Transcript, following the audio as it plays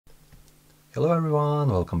Hello everyone,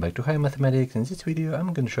 welcome back to Higher Mathematics. In this video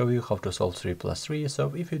I'm going to show you how to solve 3 plus 3.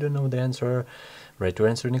 So if you don't know the answer, write your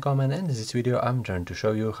answer in the comment, and in this video I'm trying to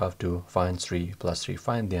show you how to find 3 plus 3,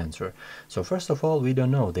 find the answer. So first of all, we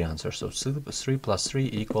don't know the answer, so 3 plus 3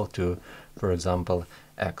 equal to, for example,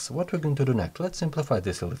 x. What we're going to do next? Let's simplify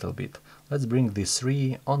this a little bit. Let's bring this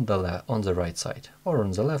 3 on the right side, or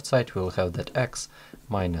on the left side we'll have that x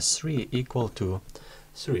minus 3 equal to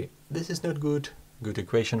 3. This is not good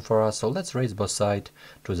equation for us, so let's raise both sides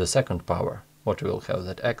to the second power. What we will have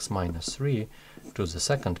that x minus 3 to the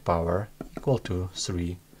second power equal to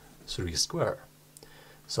 3 square.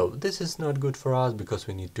 So this is not good for us because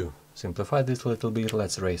we need to simplify this a little bit.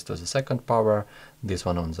 Let's raise to the second power. This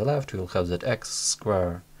one on the left, we'll have that x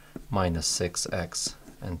square minus 6x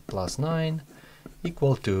and plus 9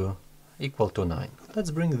 equal to 9.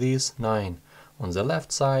 Let's bring this 9 on the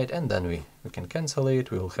left side, and then we can cancel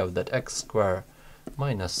it. We will have that x square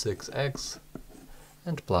minus 6x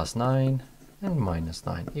and plus 9 and minus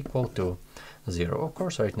 9 equal to 0. Of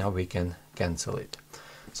course, right now we can cancel it.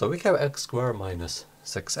 So we have x square minus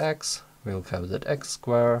 6x. We'll have that x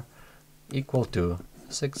square equal to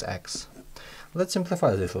 6x. Let's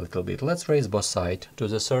simplify this a little bit. Let's raise both sides to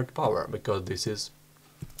the third power, because this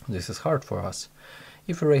is hard for us.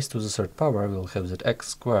 If we raise to the third power, we'll have that x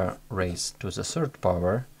square raised to the third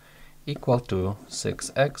power equal to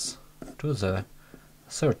 6x to the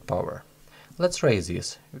third power. Let's raise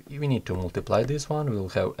this. We need to multiply this one. We'll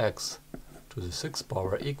have x to the 6th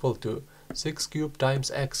power equal to 6 cubed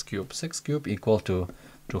times x cubed. 6 cubed equal to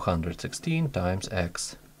 216 times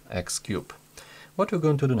x cubed. What we're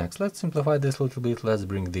going to do next? Let's simplify this a little bit. Let's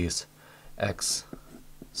bring this x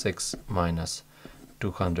 6 minus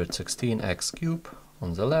 216x cubed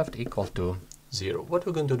on the left equal to 0. What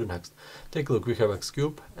we're going to do next? Take a look. We have x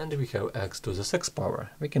cubed and we have x to the 6th power.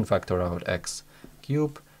 We can factor out x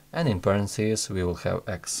cubed, and in parentheses we will have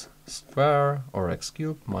x square or x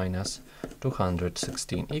cubed minus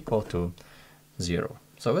 216 equal to 0.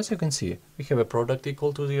 So as you can see, we have a product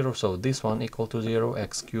equal to 0, so this one equal to 0,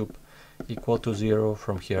 x cubed equal to 0,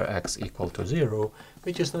 from here x equal to 0,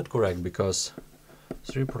 which is not correct because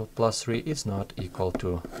 3 plus 3 is not equal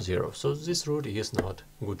to 0. So this root is not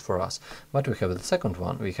good for us. But we have the second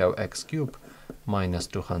one. We have x cubed minus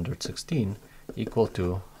 216 equal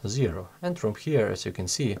to 0. And from here, as you can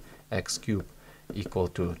see, x cubed equal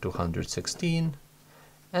to 216.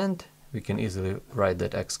 And we can easily write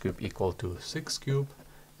that x cubed equal to 6 cubed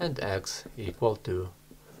and x equal to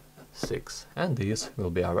 6. And this will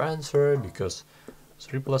be our answer, because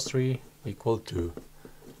 3 plus 3 equal to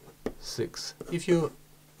 6. If you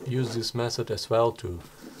use this method as well to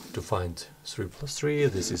find 3 plus 3,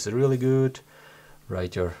 this is really good.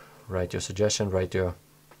 Write your suggestion, write your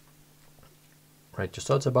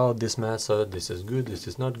thoughts about this method. This is good, this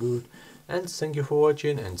is not good. And thank you for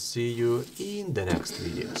watching, and see you in the next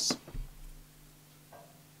videos.